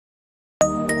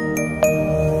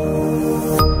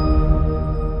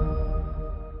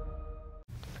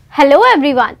Hello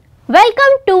everyone,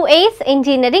 welcome to ACE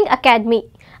Engineering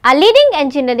Academy, a leading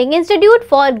engineering institute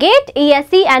for GATE,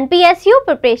 ESE and PSU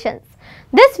preparations.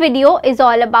 This video is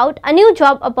all about a new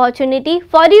job opportunity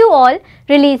for you all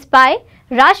released by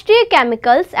Rashtriya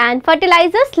Chemicals and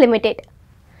Fertilizers Limited.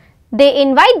 They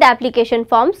invite the application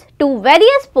forms to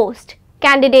various posts.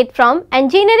 Candidate from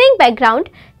engineering background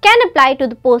can apply to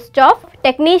the post of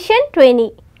Technician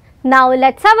Trainee. Now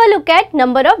let's have a look at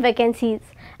number of vacancies,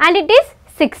 and it is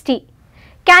 60.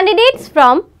 Candidates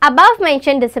from above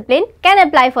mentioned discipline can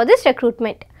apply for this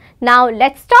recruitment. Now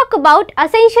let's talk about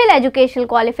essential educational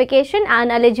qualification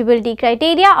and eligibility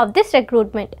criteria of this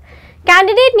recruitment.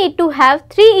 Candidate need to have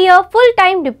 3-year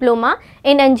full-time diploma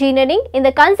in engineering in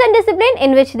the concerned discipline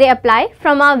in which they apply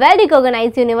from a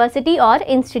well-recognized university or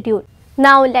institute.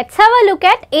 Now let's have a look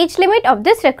at age limit of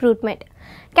this recruitment.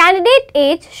 Candidate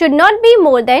age should not be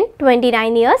more than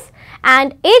 29 years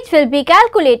and age will be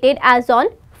calculated as on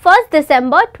 1st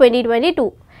December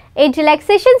 2022. Age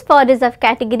relaxations for reserved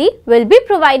category will be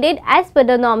provided as per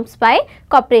the norms by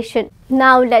corporation.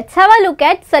 Now let's have a look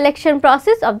at selection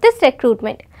process of this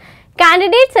recruitment.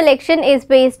 Candidate selection is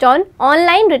based on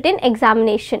online written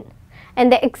examination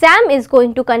and the exam is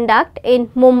going to conduct in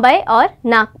Mumbai or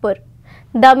Nagpur.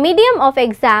 The medium of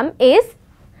exam is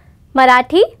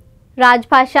Marathi,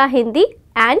 Rajbhasha, Hindi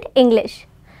and English.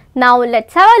 Now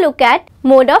let's have a look at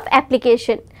mode of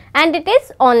application, and it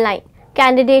is online.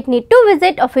 Candidate need to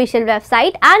visit official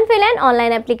website and fill an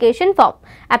online application form.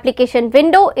 Application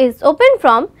window is open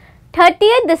from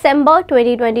 30th December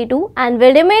 2022 and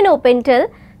will remain open till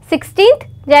 16th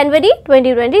January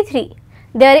 2023.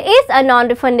 There is a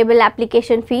non-refundable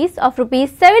application fees of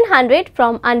Rs 700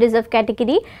 from unreserved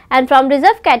category, and from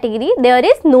reserved category there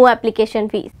is no application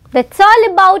fees. That's all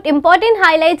about important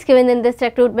highlights given in this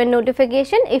recruitment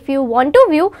notification. If you want to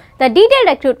view the detailed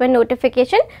recruitment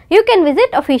notification, you can visit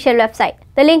official website.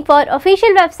 The link for official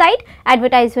website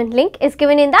advertisement link is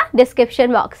given in the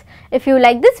description box. If you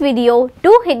like this video,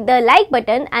 do hit the like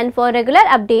button, and for regular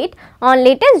update on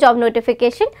latest job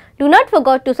notification, do not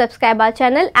forget to subscribe our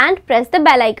channel and press the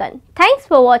bell icon. Thanks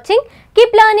for watching. Keep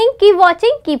learning, keep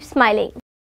watching, keep smiling.